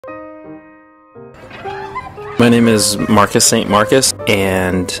My name is Marcus,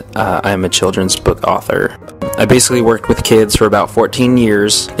 and I'm a children's book author. I basically worked with kids for about 14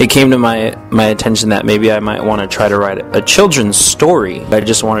 years. It came to my attention that maybe I might want to try to write a children's story. I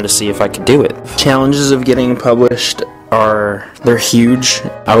just wanted to see if I could do it. Challenges of getting published they're huge.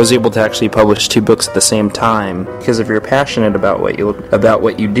 I was able to actually publish 2 books at the same time because if you're passionate about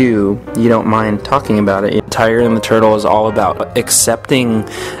what you do, you don't mind talking about it. Tiger and the Turtle is all about accepting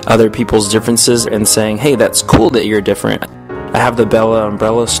other people's differences and saying, hey, that's cool that you're different. I have the Bella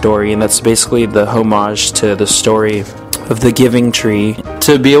Umbrella story, and that's basically the homage to the story of the Giving Tree.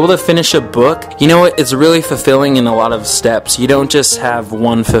 To be able to finish a book, you know what, it's really fulfilling in a lot of steps. You don't just have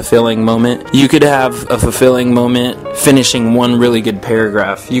one fulfilling moment. You could have a fulfilling moment finishing one really good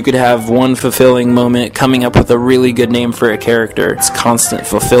paragraph. You could have one fulfilling moment coming up with a really good name for a character. It's constant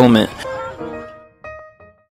fulfillment.